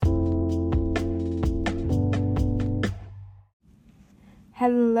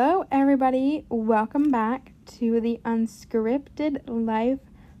Hello, everybody. Welcome back to the Unscripted Life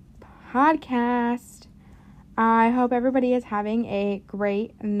podcast. I hope everybody is having a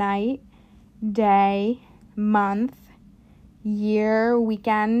great night, day, month, year,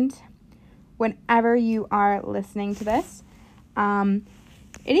 weekend, whenever you are listening to this.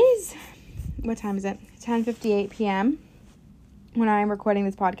 It is, what time is it? 10:58 p.m. when I'm recording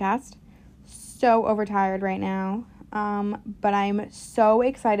this podcast. So overtired right now. But I'm so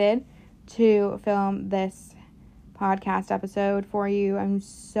excited to film this podcast episode for you. I'm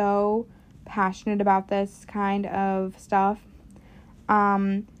so passionate about this kind of stuff.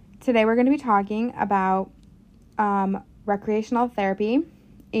 Today we're going to be talking about recreational therapy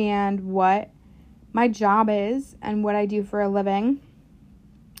and what my job is and what I do for a living.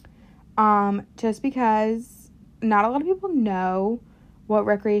 Just because not a lot of people know what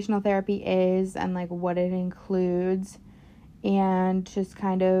recreational therapy is and like what it includes, and just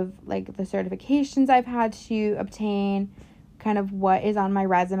kind of like the certifications I've had to obtain, kind of what is on my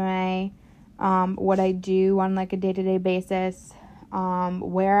resume, what I do on like a day-to-day basis,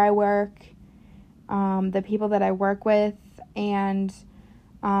 where I work, the people that I work with, and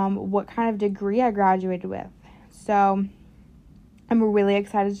what kind of degree I graduated with. So I'm really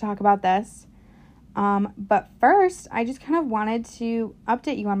excited to talk about this. But first, I just kind of wanted to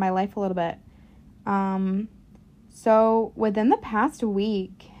update you on my life a little bit. So within the past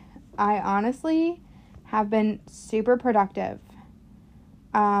week, I honestly have been super productive.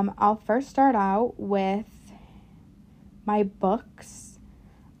 I'll first start out with my books.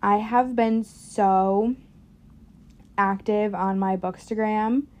 I have been so active on my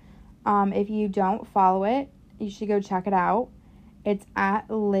Bookstagram. If you don't follow it, you should go check it out. It's at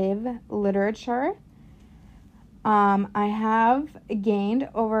Live Literature. I have gained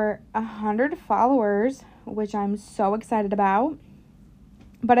over 100 followers, which I'm so excited about.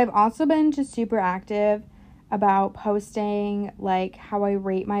 But I've also been just super active about posting like how I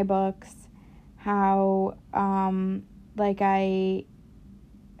rate my books, how I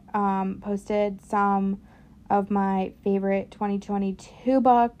posted some of my favorite 2022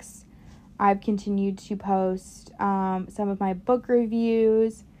 books. I've continued to post some of my book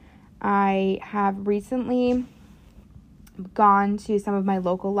reviews. I have recently gone to some of my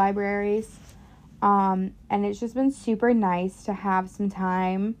local libraries, and it's just been super nice to have some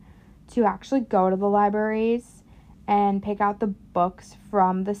time to actually go to the libraries and pick out the books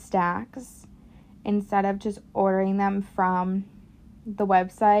from the stacks instead of just ordering them from the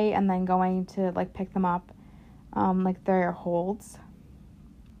website and then going to like pick them up like their holds.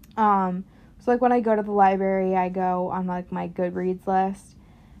 So like when I go to the library, I go on like my Goodreads list,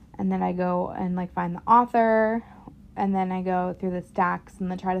 and then I go and like find the author, and then I go through the stacks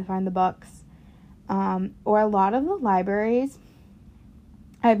and then try to find the books. Or a lot of the libraries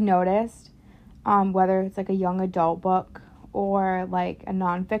I've noticed, whether it's like a young adult book or like a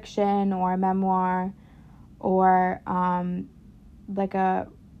nonfiction or a memoir or like I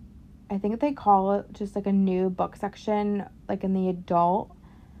think they call it just like a new book section, like in the adult.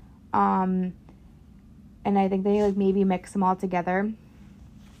 And I think they like maybe mix them all together.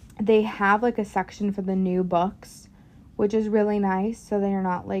 They have like a section for the new books, which is really nice, so they're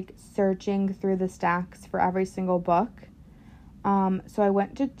not like searching through the stacks for every single book. So I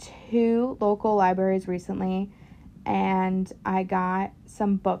went to 2 local libraries recently, and I got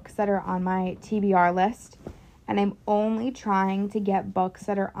some books that are on my TBR list, and I'm only trying to get books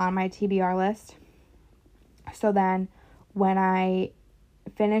that are on my TBR list, so then when I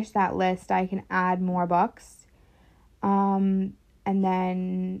finish that list, I can add more books, and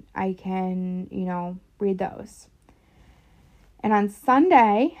then I can, read those. And on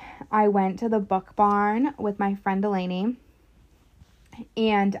Sunday, I went to the book barn with my friend Delaney,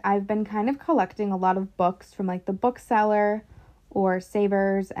 and I've been kind of collecting a lot of books from like the bookseller or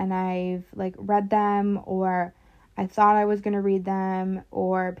Savers, and I've like read them, or I thought I was going to read them,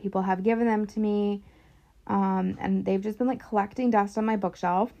 or people have given them to me, and they've just been like collecting dust on my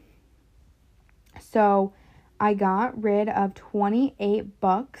bookshelf. So I got rid of 28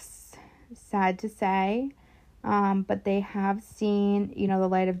 books, sad to say. But they have seen, the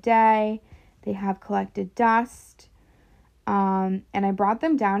light of day. They have collected dust. And I brought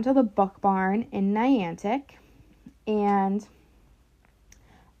them down to the book barn in Niantic. And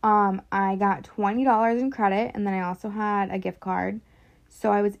I got $20 in credit. And then I also had a gift card.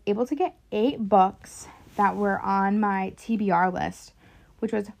 So I was able to get 8 books that were on my TBR list,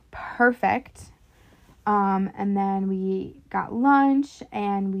 which was perfect. And then we got lunch,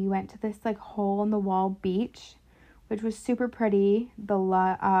 and we went to this like hole-in-the-wall beach, which was super pretty. The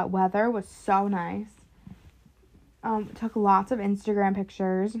weather was so nice. took lots of Instagram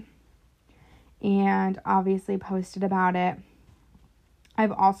pictures and obviously posted about it.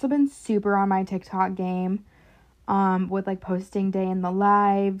 I've also been super on my TikTok game with like posting day in the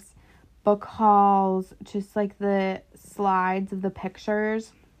lives, book hauls, just like the slides of the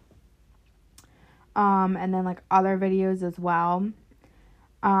pictures, and then like other videos as well.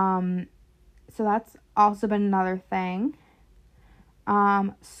 So that's also been another thing.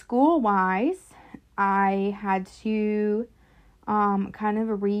 School-wise, I had to kind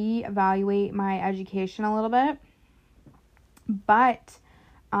of reevaluate my education a little bit, but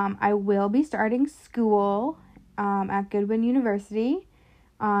I will be starting school at Goodwin University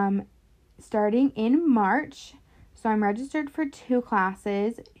starting in March. So I'm registered for 2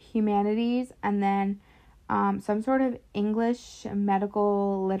 classes, humanities and then some sort of English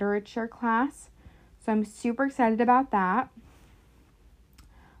medical literature class. So I'm super excited about that.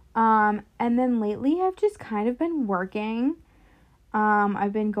 And then lately I've just kind of been working.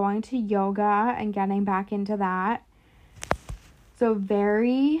 I've been going to yoga and getting back into that. So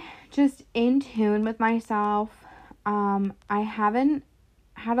very just in tune with myself. I haven't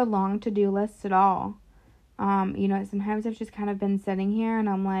had a long to-do list at all. Sometimes I've just kind of been sitting here and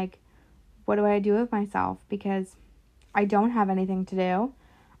I'm like, what do I do with myself? Because I don't have anything to do.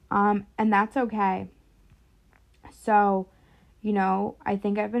 And that's okay. So, I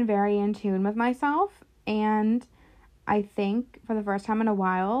think I've been very in tune with myself, and I think for the first time in a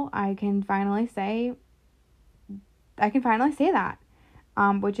while, I can finally say that,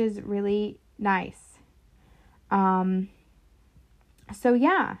 which is really nice. So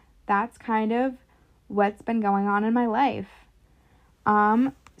yeah, that's kind of what's been going on in my life.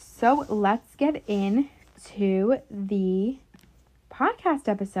 So let's get into the podcast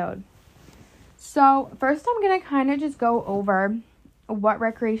episode. So first I'm going to kind of just go over what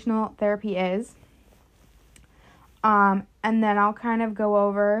recreational therapy is. And then I'll kind of go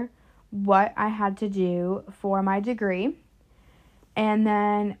over what I had to do for my degree. And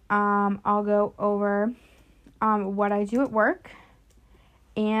then I'll go over what I do at work.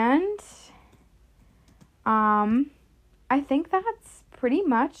 And I think that's pretty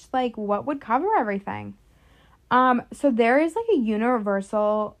much like what would cover everything. So there is like a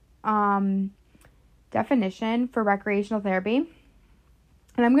universal definition for recreational therapy,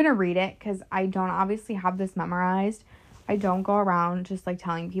 and I'm gonna read it because I don't obviously have this memorized. I don't go around just like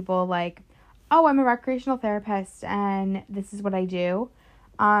telling people like, oh, I'm a recreational therapist and this is what I do.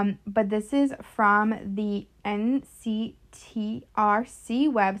 But this is from the NCTRC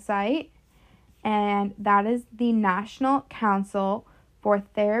website, and that is the National Council for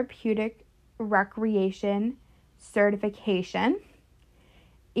Therapeutic Recreation Certification.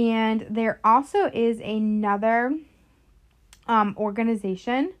 And there also is another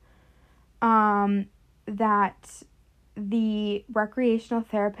organization that the recreational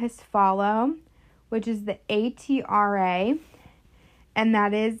therapists follow, which is the ATRA, and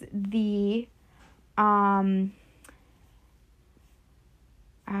that is the I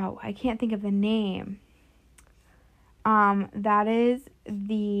can't think of the name. That is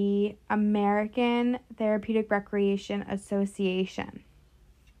the American Therapeutic Recreation Association.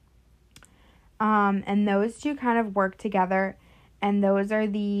 And those two kind of work together, and those are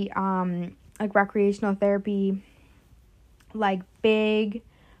the, like recreational therapy, like big,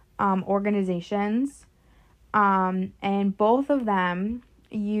 organizations. And both of them,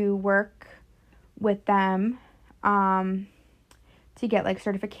 you work with them, to get like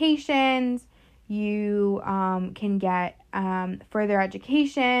certifications. You, can get, further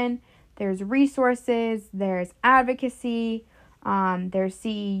education. There's resources, there's advocacy, there's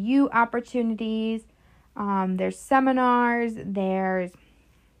CEU opportunities, there's seminars, there's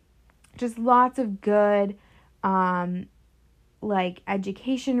just lots of good, like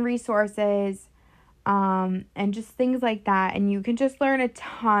education resources, and just things like that. And you can just learn a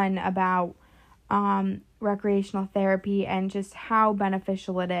ton about, recreational therapy and just how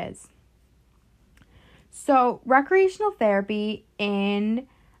beneficial it is. So recreational therapy in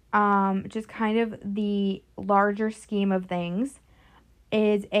just kind of the larger scheme of things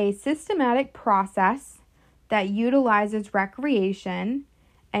is a systematic process that utilizes recreation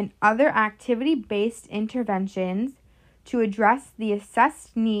and other activity-based interventions to address the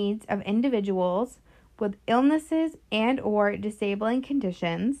assessed needs of individuals with illnesses and or disabling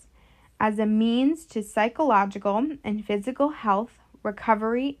conditions as a means to psychological and physical health,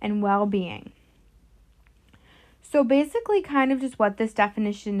 recovery, and well-being. So basically kind of just what this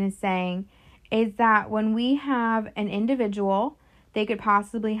definition is saying is that when we have an individual, they could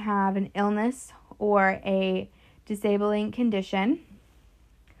possibly have an illness or a disabling condition,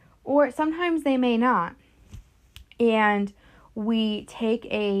 or sometimes they may not. And we take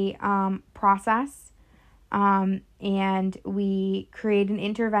a process and we create an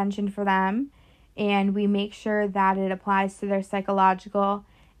intervention for them, and we make sure that it applies to their psychological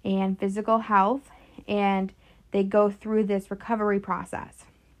and physical health, and they go through this recovery process.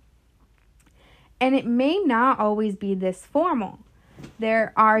 And it may not always be this formal.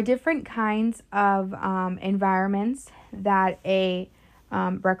 There are different kinds of environments that a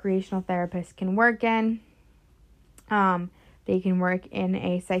recreational therapist can work in. They can work in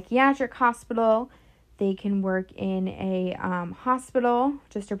a psychiatric hospital. They can work in a hospital,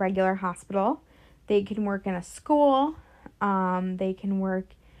 just a regular hospital. They can work in a school. They can work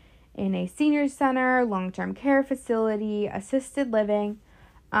in a senior center, long-term care facility, assisted living.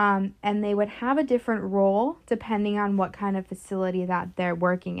 And they would have a different role depending on what kind of facility that they're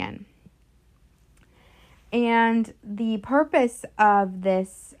working in. And the purpose of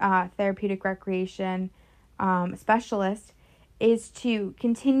this therapeutic recreation specialist is to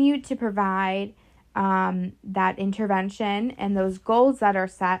continue to provide that intervention and those goals that are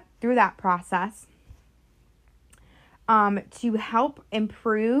set through that process to help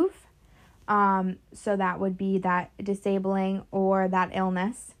improve. So that would be that disabling or that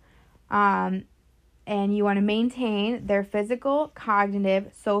illness. And you want to maintain their physical,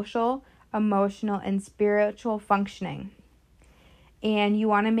 cognitive, social, emotional, and spiritual functioning. And you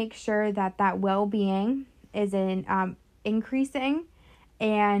want to make sure that that well-being is increasing,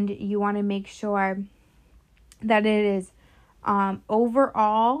 and you want to make sure that it is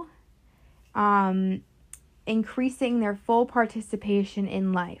overall increasing their full participation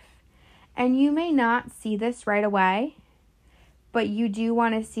in life. And you may not see this right away, but you do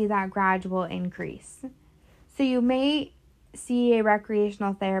want to see that gradual increase. So you may see a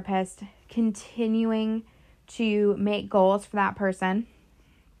recreational therapist continuing to make goals for that person,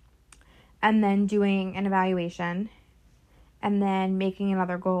 and then doing an evaluation, and then making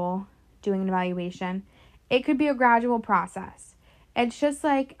another goal, doing an evaluation. It could be a gradual process. It's just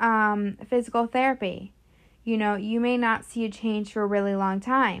like physical therapy. You know, you may not see a change for a really long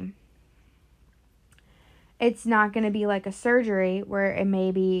time. It's not going to be like a surgery where it may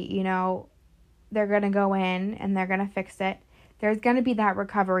be, you know, they're going to go in and they're going to fix it. There's going to be that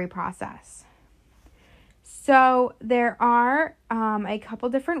recovery process. So there are a couple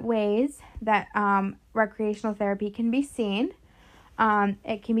different ways that recreational therapy can be seen.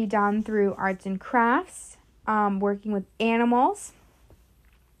 It can be done through arts and crafts, working with animals,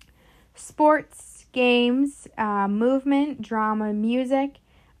 sports, games, movement, drama, music,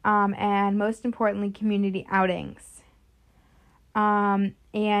 and most importantly, community outings.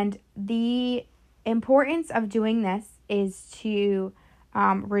 And the importance of doing this is to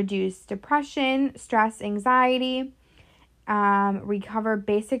reduce depression, stress, anxiety, recover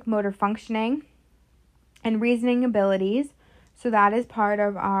basic motor functioning and reasoning abilities. So that is part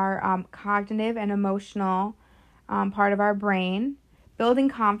of our cognitive and emotional part of our brain. Building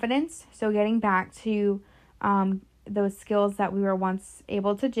confidence, so getting back to those skills that we were once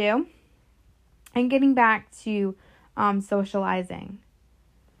able to do, and getting back to socializing.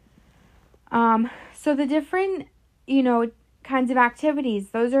 So the different, kinds of activities,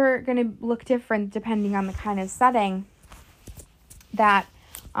 those are going to look different depending on the kind of setting that,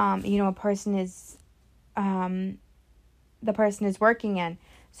 a person is, the person is working in.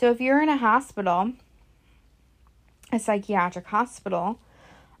 So if you're in a hospital, a psychiatric hospital,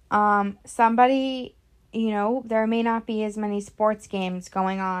 somebody, there may not be as many sports games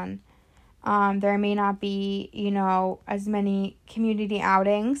going on. There may not be, as many community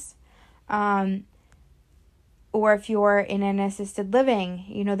outings. Or if you're in an assisted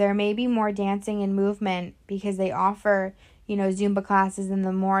living, there may be more dancing and movement because they offer, Zumba classes in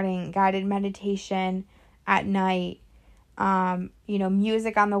the morning, guided meditation at night,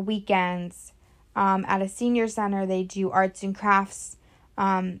 music on the weekends. At a senior center, they do arts and crafts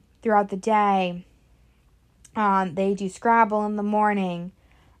throughout the day. They do Scrabble in the morning,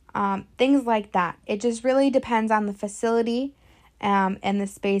 things like that. It just really depends on the facility and the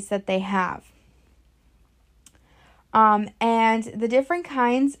space that they have. And the different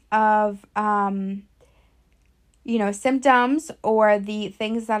kinds of, symptoms or the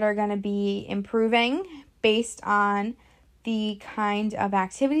things that are going to be improving based on the kind of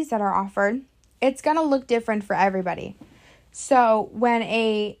activities that are offered, it's going to look different for everybody. So when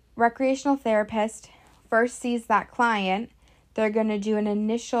a recreational therapist first sees that client, they're going to do an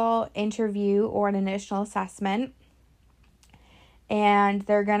initial interview or an initial assessment, and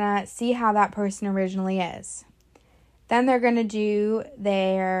they're going to see how that person originally is. Then they're going to do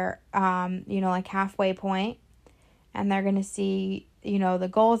their, halfway point, and they're going to see, the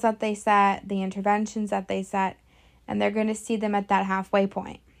goals that they set, the interventions that they set, and they're going to see them at that halfway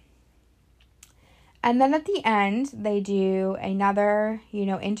point. And then at the end, they do another,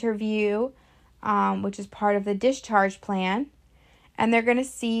 interview, which is part of the discharge plan. And they're going to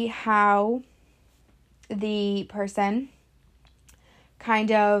see how the person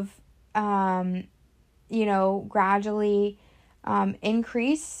kind of, gradually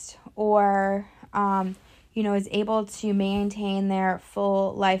increased or, is able to maintain their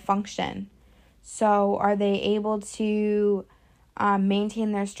full life function. So are they able to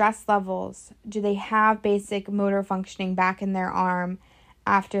maintain their stress levels? Do they have basic motor functioning back in their arm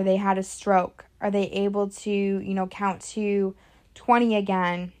after they had a stroke? Are they able to, count to 20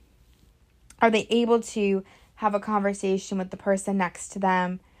 again? Are they able to have a conversation with the person next to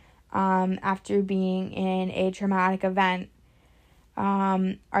them after being in a traumatic event?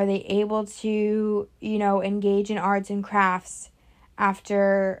 Are they able to, engage in arts and crafts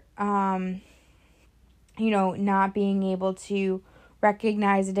after, not being able to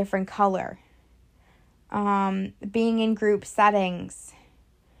recognize a different color? Being in group settings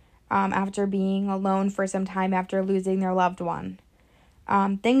after being alone for some time after losing their loved one.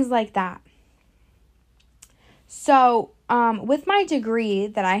 Things like that. So, with my degree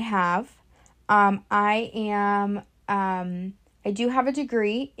that I have, I do have a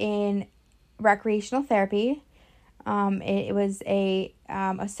degree in recreational therapy. It was a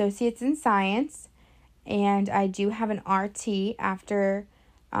associate's in science, and I do have an RT after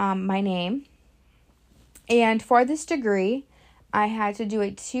my name. And for this degree, I had to do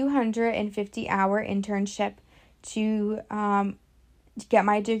a 250-hour internship to get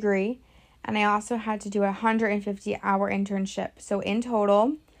my degree. And I also had to do a 150-hour internship. So in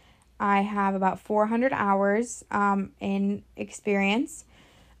total, I have about 400 hours in experience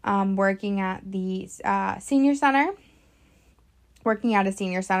working at the senior center, working at a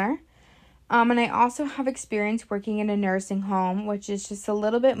senior center. And I also have experience working in a nursing home, which is just a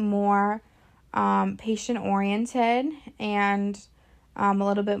little bit more patient-oriented and a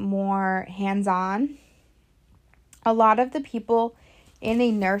little bit more hands-on. A lot of the people in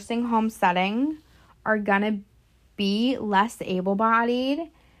a nursing home setting are going to be less able-bodied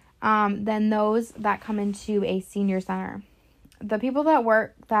than those that come into a senior center. The people that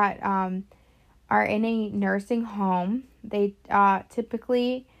are in a nursing home, they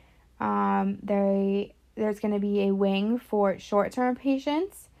typically, there's going to be a wing for short-term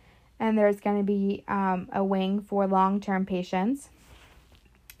patients, and there's going to be a wing for long-term patients.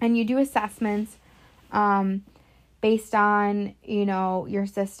 And you do assessments based on, your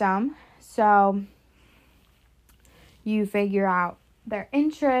system. So you figure out their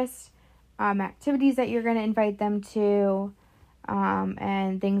interests, activities that you're going to invite them to,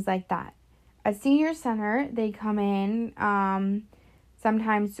 and things like that. A senior center, they come in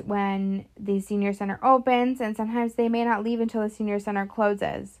sometimes when the senior center opens, and sometimes they may not leave until the senior center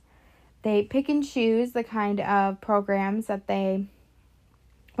closes. They pick and choose the kind of programs that they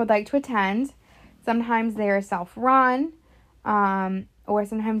would like to attend. Sometimes they are self-run, or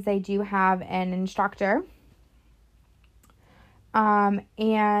sometimes they do have an instructor.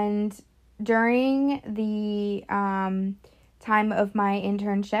 And during the time of my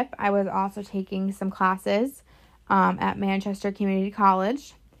internship, I was also taking some classes at Manchester Community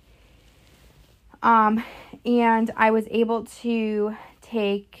College. And I was able to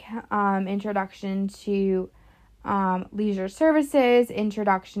take introduction to leisure services,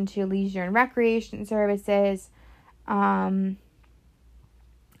 introduction to leisure and recreation services. I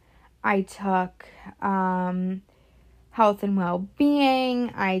took health and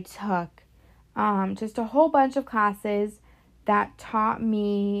well-being. I took just a whole bunch of classes that taught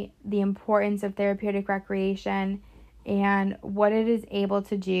me the importance of therapeutic recreation and what it is able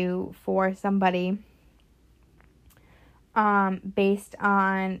to do for somebody based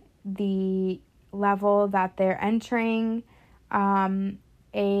on the level that they're entering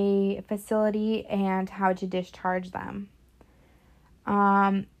a facility and how to discharge them.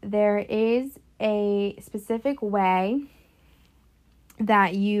 There is a specific way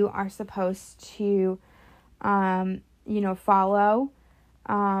that you are supposed to, follow,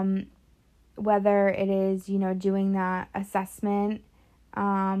 whether it is, doing that assessment,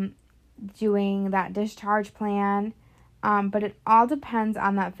 doing that discharge plan, but it all depends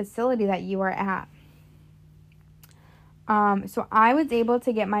on that facility that you are at. So I was able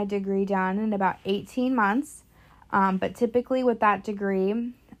to get my degree done in about 18 months, but typically with that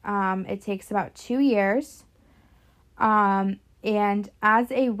degree, it takes about 2 years. And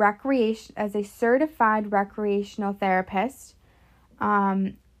as a certified recreational therapist,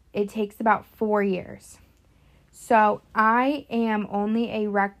 it takes about 4 years. So I am only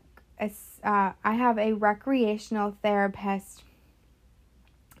I have a recreational therapist,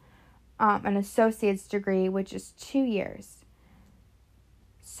 an associate's degree, which is 2 years.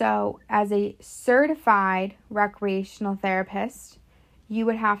 So as a certified recreational therapist, you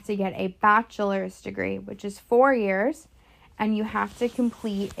would have to get a bachelor's degree, which is 4 years, and you have to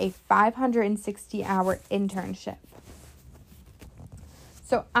complete a 560-hour internship.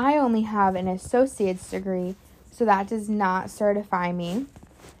 So I only have an associate's degree, so that does not certify me.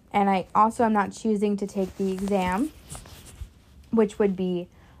 And I also am not choosing to take the exam, which would be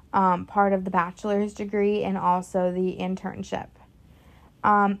part of the bachelor's degree and also the internship.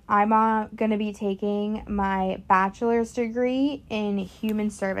 I'm going to be taking my bachelor's degree in human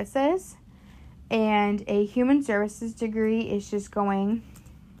services. And a human services degree is just going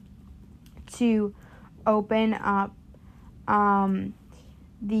to open up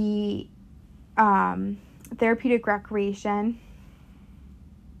the therapeutic recreation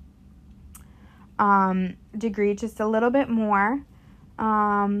degree just a little bit more.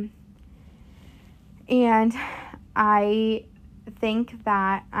 And I think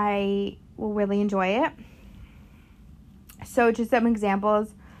that I will really enjoy it. So just some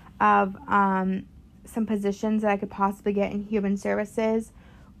examples of some positions that I could possibly get in human services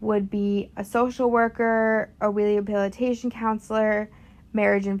would be a social worker, a rehabilitation counselor,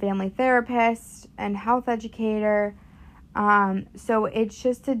 marriage and family therapist, and health educator. So it's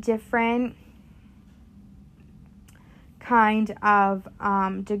just a different kind of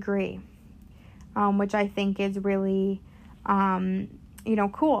degree, which I think is really,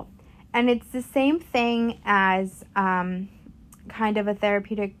 cool. And it's the same thing as kind of a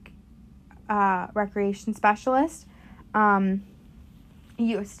therapeutic recreation specialist.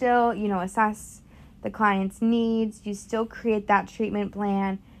 You still, assess the client's needs, you still create that treatment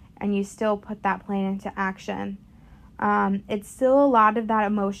plan, and you still put that plan into action. It's still a lot of that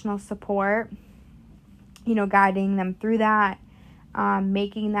emotional support, guiding them through that,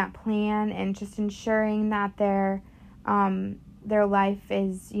 making that plan, and just ensuring that their life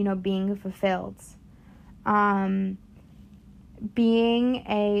is, being fulfilled. Being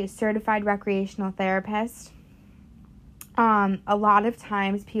a certified recreational therapist, a lot of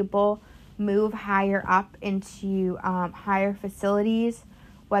times people move higher up into higher facilities,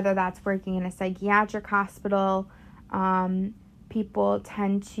 whether that's working in a psychiatric hospital. People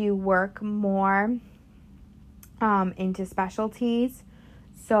tend to work more into specialties.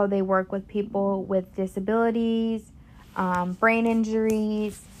 So they work with people with disabilities, brain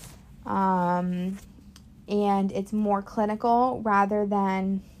injuries, and it's more clinical rather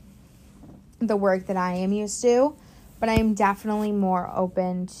than the work that I am used to. But I am definitely more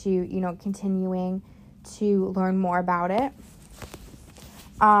open to, continuing to learn more about it.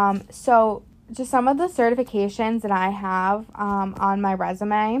 So just some of the certifications that I have on my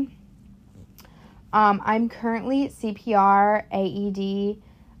resume. I'm currently CPR, AED,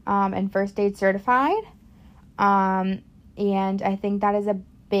 and first aid certified. And I think that is a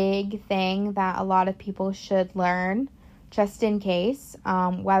big thing that a lot of people should learn just in case,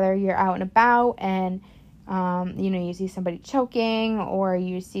 whether you're out and about and you see somebody choking or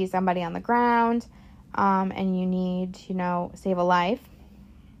you see somebody on the ground, and you need to, save a life.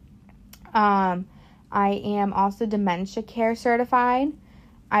 I am also dementia care certified.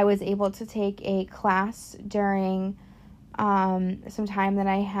 I was able to take a class during some time that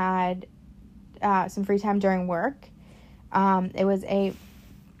I had some free time during work. It was a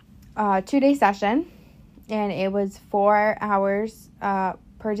 2-day session, and it was 4 hours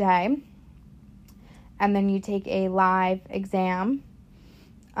per day. And then you take a live exam.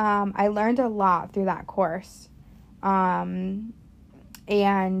 I learned a lot through that course. And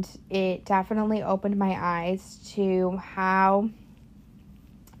it definitely opened my eyes to how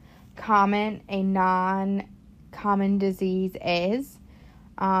common a non-common disease is,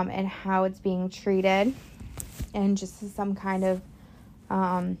 and how it's being treated, and just some kind of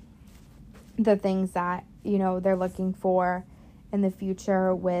the things that they're looking for in the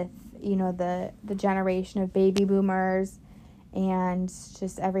future with the generation of baby boomers and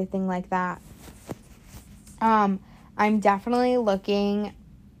just everything like that. I'm definitely looking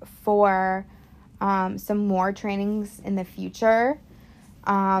for some more trainings in the future,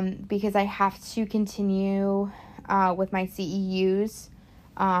 because I have to continue with my CEUs.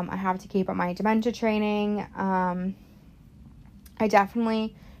 I have to keep up my dementia training. I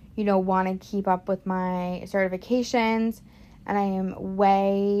definitely, want to keep up with my certifications, and I am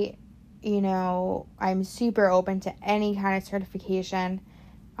I'm super open to any kind of certification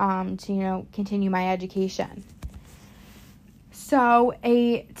to, continue my education. So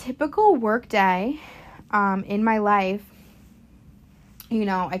a typical work day in my life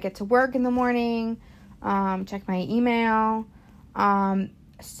I get to work in the morning, check my email.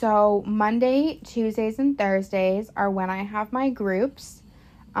 So Monday, Tuesdays, and Thursdays are when I have my groups.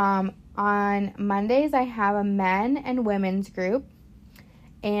 On Mondays, I have a men and women's group,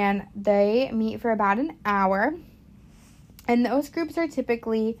 and they meet for about an hour. And those groups are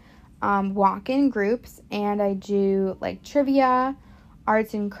typically walk-in groups, and I do like trivia,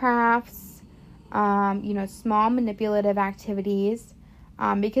 arts and crafts, small manipulative activities,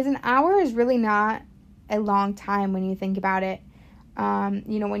 because an hour is really not a long time when you think about it.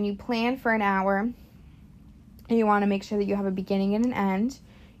 When you plan for an hour, you want to make sure that you have a beginning and an end.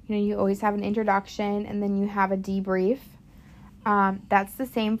 You always have an introduction, and then you have a debrief. That's the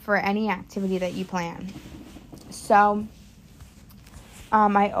same for any activity that you plan. So,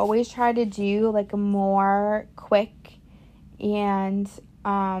 I always try to do like a more quick and,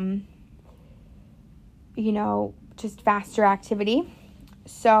 just faster activity.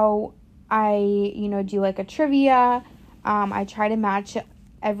 So I, do like a trivia. I try to match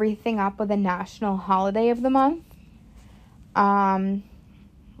everything up with a national holiday of the month. And,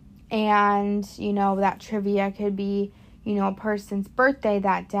 that trivia could be, a person's birthday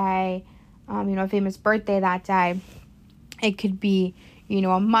that day, a famous birthday that day. It could be,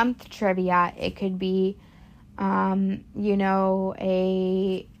 a month trivia. It could be, a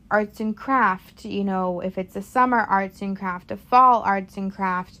arts and craft, if it's a summer arts and craft, a fall arts and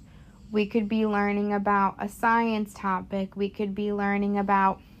craft. We could be learning about a science topic. We could be learning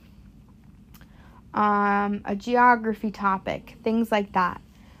about a geography topic, things like that.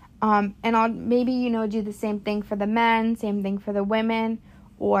 And I'll maybe, do the same thing for the men, same thing for the women,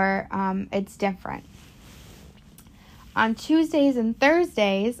 or it's different. On Tuesdays and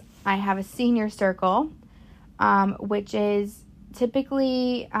Thursdays, I have a senior circle, which is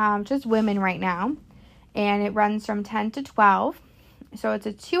typically just women right now, and it runs from 10 to 12. So it's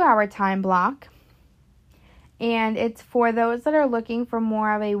a 2-hour time block, and it's for those that are looking for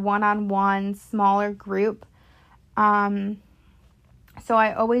more of a one-on-one, smaller group. So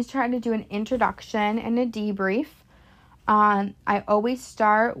I always try to do an introduction and a debrief. I always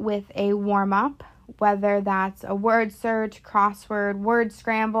start with a warm-up, whether that's a word search, crossword, word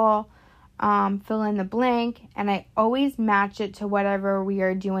scramble, fill in the blank, and I always match it to whatever we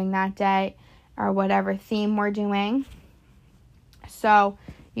are doing that day or whatever theme we're doing. So,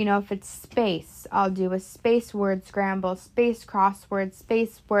 if it's space, I'll do a space word scramble, space crossword,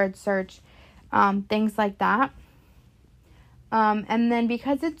 space word search, things like that. And then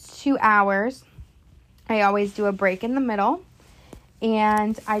because it's 2 hours, I always do a break in the middle,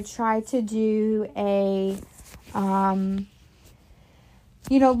 and I try to do a,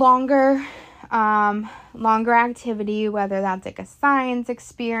 longer activity, whether that's like a science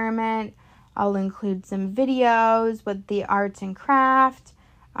experiment. I'll include some videos with the arts and craft,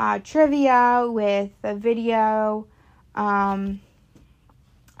 trivia with a video, a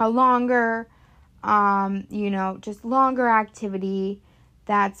longer, just longer activity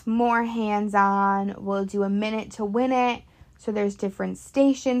that's more hands-on. We'll do a minute to win it. So there's different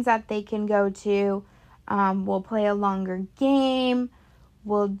stations that they can go to. We'll play a longer game.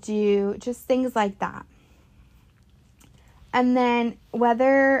 We'll do just things like that. And then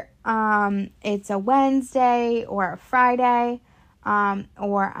whether it's a Wednesday or a Friday,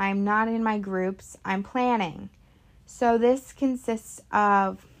 or I'm not in my groups, I'm planning. So this consists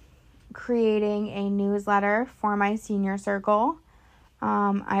of creating a newsletter for my senior circle.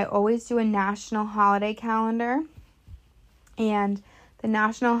 I always do a national holiday calendar, and the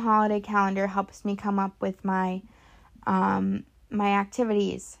national holiday calendar helps me come up with my my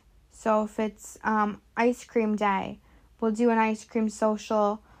activities. So if it's ice cream day, we'll do an ice cream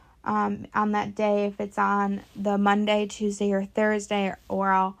social on that day. If it's on the Monday, Tuesday, or Thursday,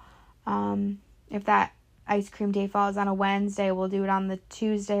 or I'll if that ice cream day falls on a Wednesday, we'll do it on the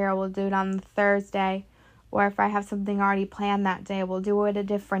Tuesday, or we'll do it on the Thursday. Or if I have something already planned that day, we'll do it a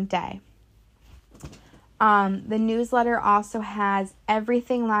different day. The newsletter also has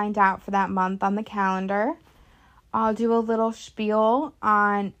everything lined out for that month on the calendar. I'll do a little spiel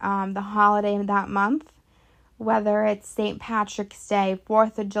on the holiday of that month, whether it's St. Patrick's Day,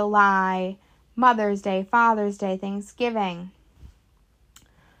 4th of July, Mother's Day, Father's Day, Thanksgiving.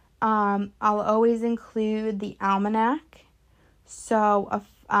 I'll always include the almanac, so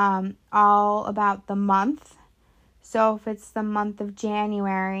all about the month. So if it's the month of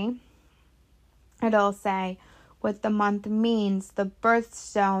January, it'll say what the month means, the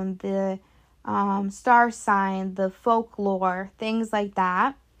birthstone, the star sign, the folklore, things like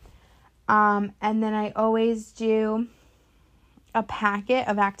that. And then I always do a packet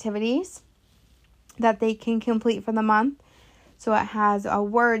of activities that they can complete for the month. So it has a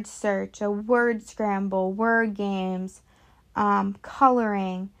word search, a word scramble, word games,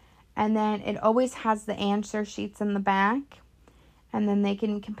 coloring, and then it always has the answer sheets in the back, and then they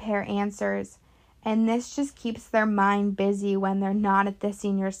can compare answers. And this just keeps their mind busy when they're not at the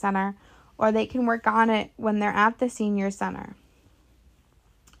senior center, or they can work on it when they're at the senior center.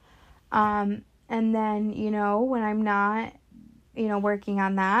 And then, when I'm not, working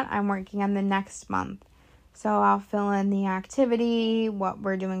on that, I'm working on the next month. So I'll fill in the activity, what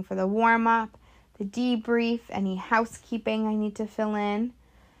we're doing for the warm-up, the debrief, any housekeeping I need to fill in.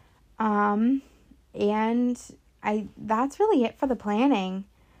 And that's really it for the planning.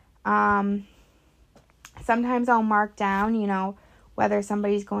 Sometimes I'll mark down, whether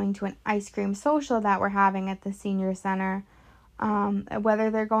somebody's going to an ice cream social that we're having at the senior center, whether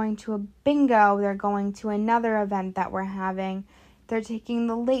they're going to a bingo, they're going to another event that we're having, they're taking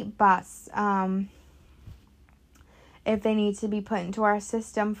the late bus, if they need to be put into our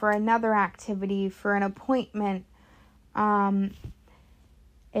system for another activity, for an appointment,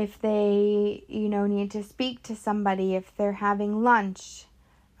 if they, need to speak to somebody, if they're having lunch.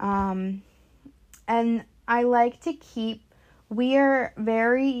 And I like to we are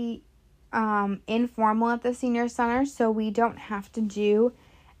very informal at the senior center, so we don't have to do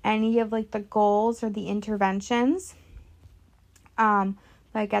any of the goals or the interventions,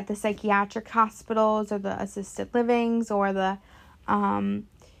 like at the psychiatric hospitals or the assisted livings or the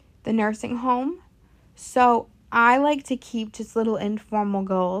nursing home. So I like to keep just little informal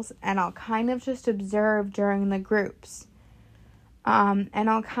goals, and I'll kind of just observe during the groups. And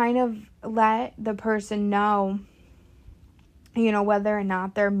I'll kind of let the person know, whether or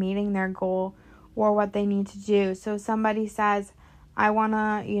not they're meeting their goal or what they need to do. So somebody says, I want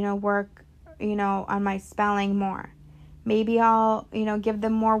to, work, on my spelling more. Maybe I'll, give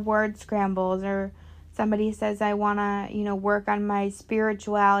them more word scrambles. Or somebody says, I want to, work on my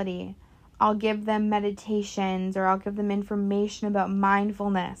spirituality. I'll give them meditations, or I'll give them information about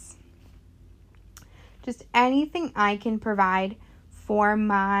mindfulness. Just anything I can provide for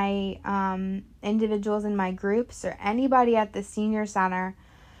my individuals in my groups, or anybody at the senior center,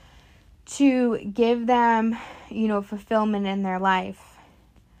 to give them, fulfillment in their life.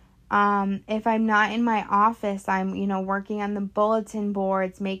 If I'm not in my office, I'm, working on the bulletin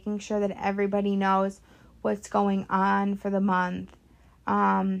boards, making sure that everybody knows what's going on for the month.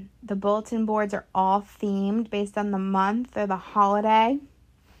 The bulletin boards are all themed based on the month or the holiday.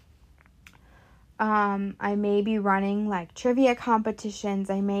 I may be running trivia competitions.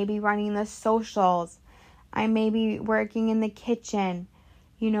 I may be running the socials. I may be working in the kitchen.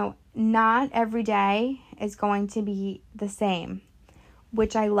 Not every day is going to be the same,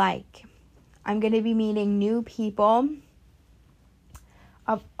 which I like. I'm going to be meeting new people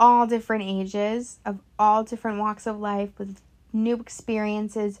of all different ages, of all different walks of life, with new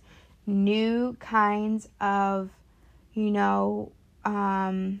experiences, new kinds of,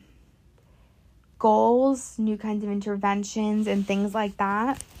 goals, new kinds of interventions and things like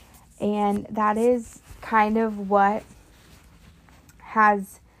that. And that is kind of what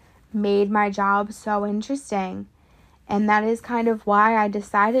has made my job so interesting. And that is kind of why I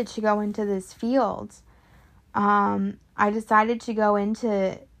decided to go into this field. I decided to go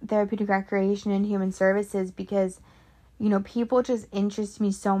into therapeutic recreation and human services because, people just interest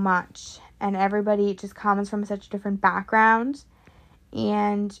me so much. And everybody just comes from such a different background.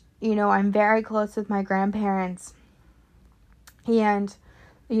 And, I'm very close with my grandparents. And,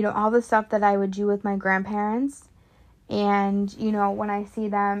 all the stuff that I would do with my grandparents. And, when I see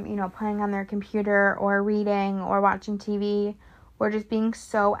them, playing on their computer or reading or watching TV or just being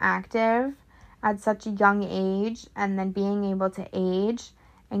so active at such a young age, and then being able to age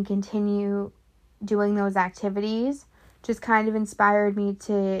and continue doing those activities just kind of inspired me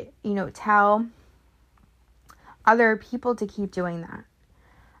to, tell other people to keep doing that.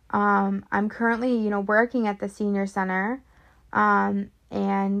 I'm currently, working at the senior center,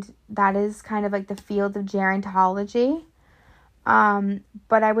 and that is kind of the field of gerontology.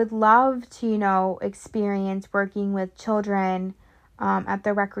 But I would love to, experience working with children, at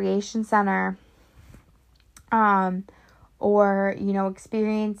the recreation center, or,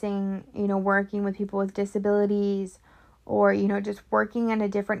 experiencing, working with people with disabilities, or, just working in a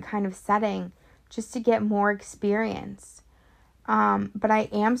different kind of setting just to get more experience. But I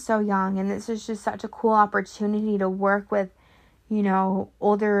am so young, and this is just such a cool opportunity to work with,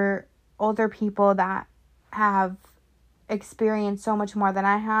 older people that have experienced so much more than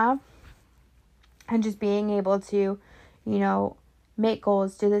I have, and just being able to, make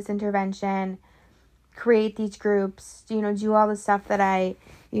goals, do this intervention, create these groups, do all the stuff that I,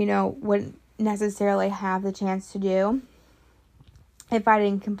 wouldn't necessarily have the chance to do. if I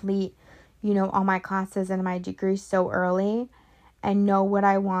didn't complete, all my classes and my degree so early and know what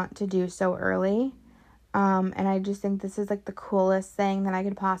I want to do so early. And I just think this is like the coolest thing that I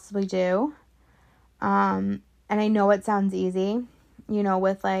could possibly do. And I know it sounds easy,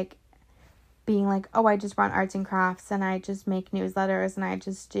 with like being like, oh, I just run arts and crafts and I just make newsletters and I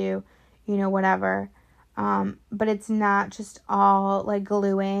just do, whatever. But it's not just all like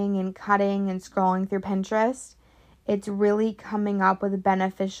gluing and cutting and scrolling through Pinterest. It's really coming up with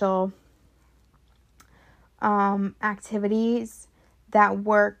beneficial activities that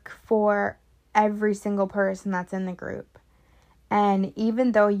work for every single person that's in the group. And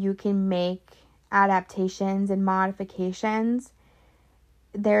even though you can make adaptations and modifications,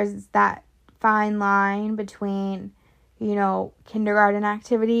 there's that fine line between, kindergarten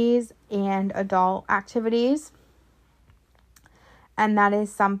activities and adult activities. And that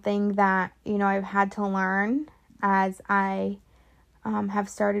is something that, I've had to learn as I have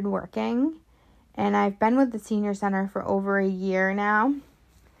started working. And I've been with the senior center for over a year now.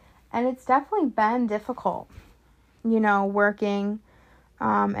 And it's definitely been difficult, working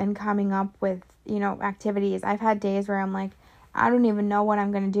and coming up with, activities. I've had days where I'm like, I don't even know what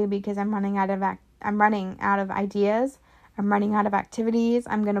I'm going to do because I'm running out of ideas. I'm running out of activities.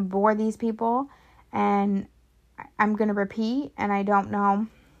 I'm going to bore these people and I'm going to repeat and I don't know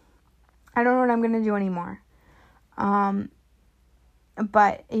what I'm going to do anymore.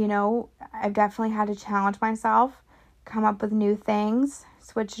 But, I've definitely had to challenge myself, come up with new things,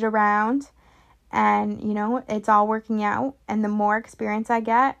 switch it around, and, it's all working out. And the more experience I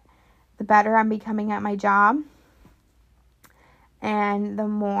get, the better I'm becoming at my job. And the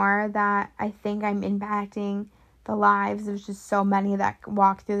more that I think I'm impacting the lives of just so many that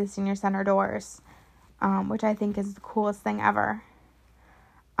walk through the senior center doors, which I think is the coolest thing ever.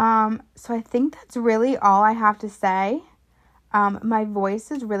 So I think that's really all I have to say. My voice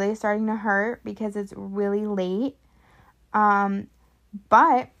is really starting to hurt because it's really late.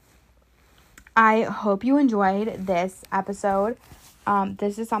 But I hope you enjoyed this episode.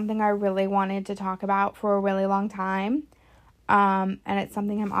 This is something I really wanted to talk about for a really long time. And it's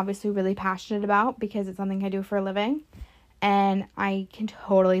something I'm obviously really passionate about because it's something I do for a living. And I can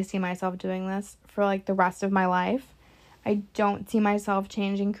totally see myself doing this for like the rest of my life. I don't see myself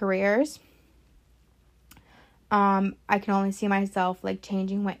changing careers. I can only see myself like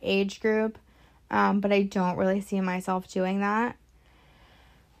changing my age group. But I don't really see myself doing that.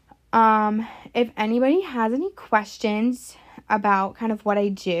 If anybody has any questions about kind of what I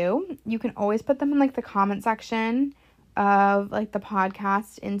do, you can always put them in like the comment section of like the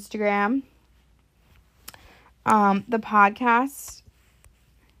podcast Instagram. The podcast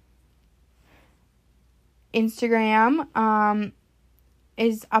Instagram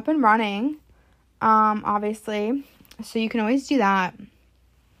is up and running, obviously, so you can always do that.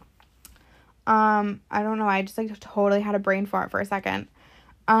 I don't know, I just like totally had a brain fart for a second.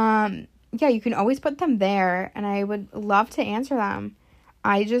 Yeah, you can always put them there, and I would love to answer them.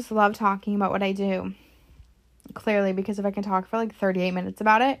 I just love talking about what I do. Clearly, because if I can talk for like 38 minutes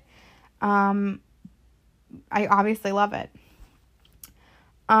about it, I obviously love it.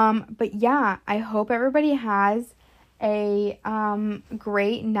 But yeah, I hope everybody has a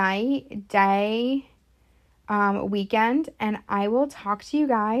great night, day, weekend, and I will talk to you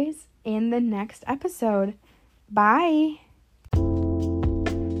guys in the next episode. Bye.